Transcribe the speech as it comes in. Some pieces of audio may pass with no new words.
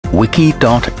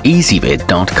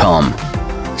wiki.ezvid.com.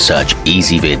 Search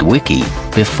Ezvid Wiki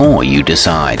before you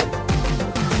decide.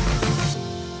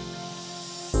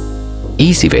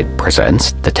 Ezvid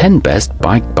presents the 10 best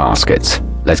bike baskets.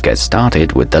 Let's get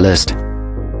started with the list.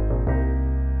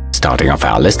 Starting off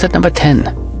our list at number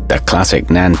 10. The classic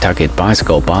Nantucket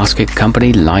bicycle basket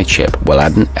company Lightship will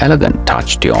add an elegant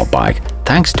touch to your bike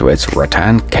thanks to its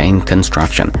rattan cane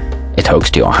construction. It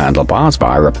hooks to your handlebars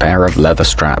via a pair of leather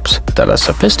straps that are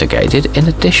sophisticated in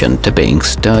addition to being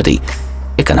sturdy.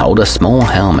 It can hold a small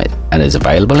helmet and is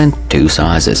available in 2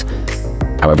 sizes.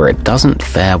 However, it doesn't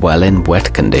fare well in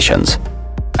wet conditions.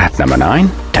 At number 9,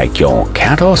 take your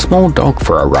cat or small dog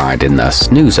for a ride in the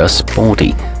Snoozer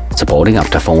Sporty. Supporting up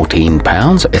to 14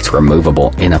 pounds, its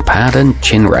removable inner pad and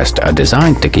chin rest are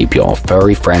designed to keep your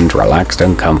furry friend relaxed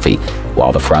and comfy,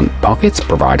 while the front pockets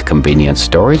provide convenient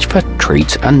storage for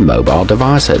treats and mobile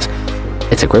devices.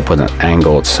 It's equipped with an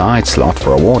angled side slot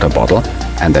for a water bottle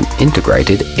and an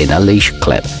integrated inner leash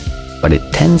clip, but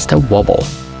it tends to wobble.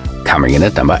 Coming in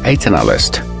at number 8 on our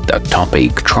list. The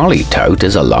topeak trolley tote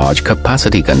is a large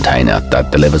capacity container that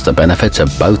delivers the benefits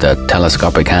of both a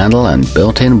telescopic handle and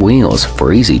built-in wheels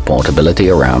for easy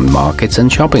portability around markets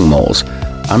and shopping malls.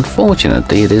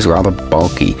 Unfortunately, it is rather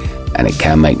bulky and it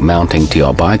can make mounting to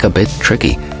your bike a bit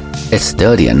tricky. It's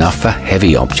sturdy enough for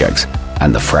heavy objects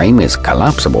and the frame is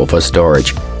collapsible for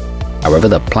storage. However,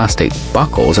 the plastic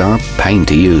buckles are a pain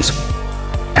to use.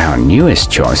 Our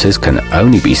newest choices can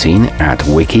only be seen at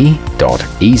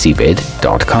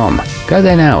wiki.ezvid.com. Go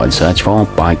there now and search for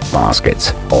bike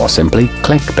baskets, or simply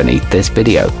click beneath this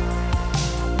video.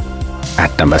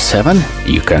 At number 7,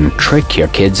 you can trick your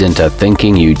kids into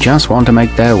thinking you just want to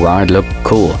make their ride look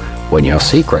cool when you're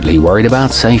secretly worried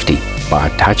about safety by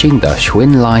attaching the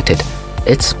Schwinn Light-It.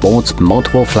 It sports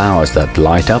multiple flowers that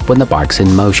light up when the bike's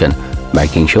in motion,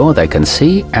 making sure they can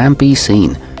see and be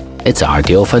seen. It's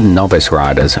ideal for novice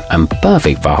riders and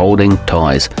perfect for holding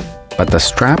toys, but the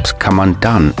straps come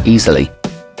undone easily.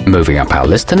 Moving up our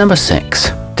list to number 6.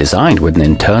 Designed with an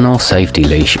internal safety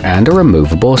leash and a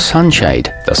removable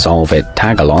sunshade, the solvit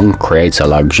tagalong creates a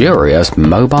luxurious,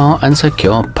 mobile and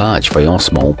secure perch for your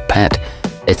small pet.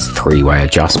 Its 3-way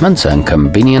adjustments and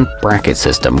convenient bracket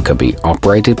system can be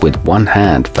operated with one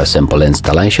hand for simple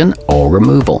installation or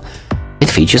removal. It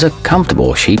features a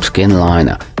comfortable sheepskin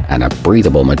liner and a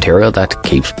breathable material that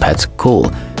keeps pets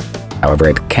cool. However,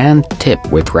 it can tip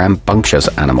with rambunctious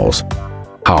animals.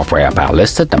 Halfway up our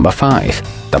list at number 5.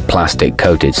 The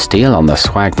plastic-coated steel on the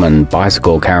Swagman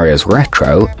Bicycle Carrier's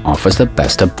Retro offers the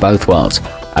best of both worlds,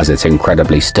 as it's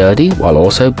incredibly sturdy while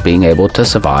also being able to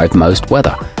survive most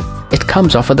weather. It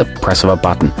comes off at the press of a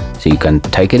button, so you can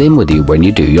take it in with you when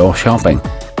you do your shopping.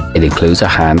 It includes a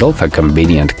handle for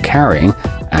convenient carrying,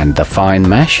 and the fine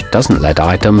mesh doesn't let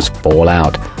items fall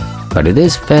out, but it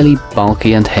is fairly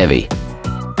bulky and heavy.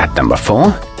 At number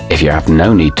 4, if you have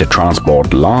no need to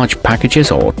transport large packages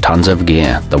or tons of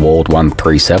gear, the Wald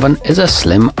 137 is a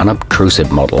slim,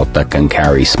 unobtrusive model that can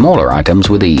carry smaller items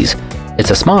with ease.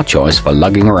 It's a smart choice for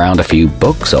lugging around a few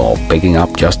books or picking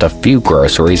up just a few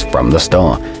groceries from the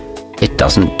store. It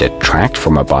doesn't detract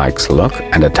from a bike's look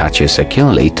and attaches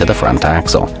securely to the front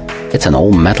axle. It's an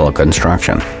all-metal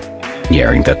construction.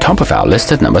 Nearing the top of our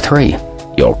list at number 3.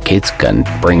 Your kids can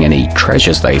bring any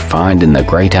treasures they find in the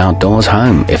great outdoors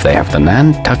home if they have the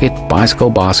Nantucket Bicycle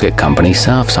Basket Company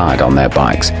Surfside on their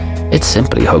bikes. It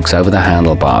simply hooks over the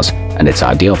handlebars, and it's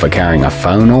ideal for carrying a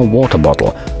phone or water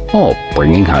bottle, or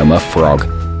bringing home a frog.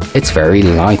 It's very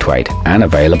lightweight and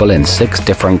available in 6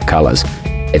 different colors.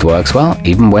 It works well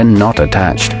even when not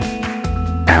attached.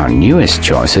 Our newest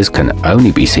choices can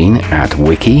only be seen at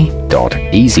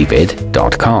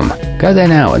wiki.ezvid.com. Go there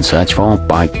now and search for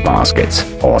bike baskets,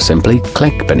 or simply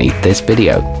click beneath this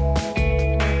video.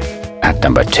 At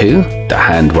number 2, the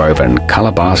hand-woven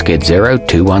colorbasket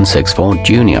 02164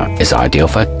 Junior is ideal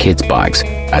for kids' bikes,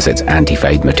 as its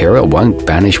anti-fade material won't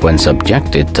vanish when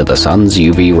subjected to the sun's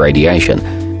UV radiation.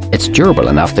 It's durable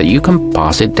enough that you can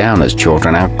pass it down as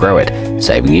children outgrow it,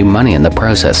 saving you money in the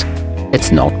process.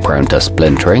 It's not prone to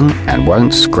splintering and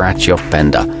won't scratch your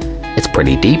fender. It's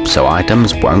pretty deep so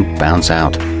items won't bounce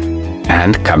out.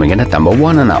 And coming in at number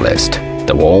 1 on our list,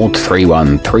 the Wald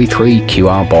 3133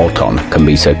 QR bolt-on can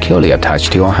be securely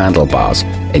attached to your handlebars,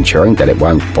 ensuring that it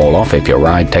won't fall off if your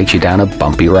ride takes you down a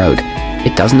bumpy road.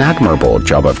 It does an admirable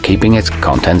job of keeping its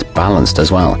contents balanced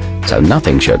as well, so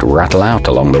nothing should rattle out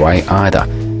along the way either.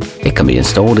 It can be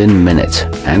installed in minutes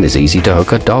and is easy to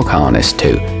hook a dog harness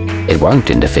to. It won't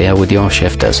interfere with your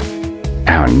shifters.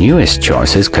 Our newest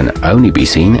choices can only be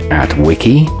seen at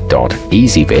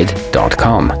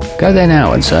wiki.ezvid.com. Go there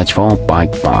now and search for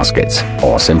bike baskets,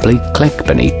 or simply click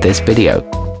beneath this video.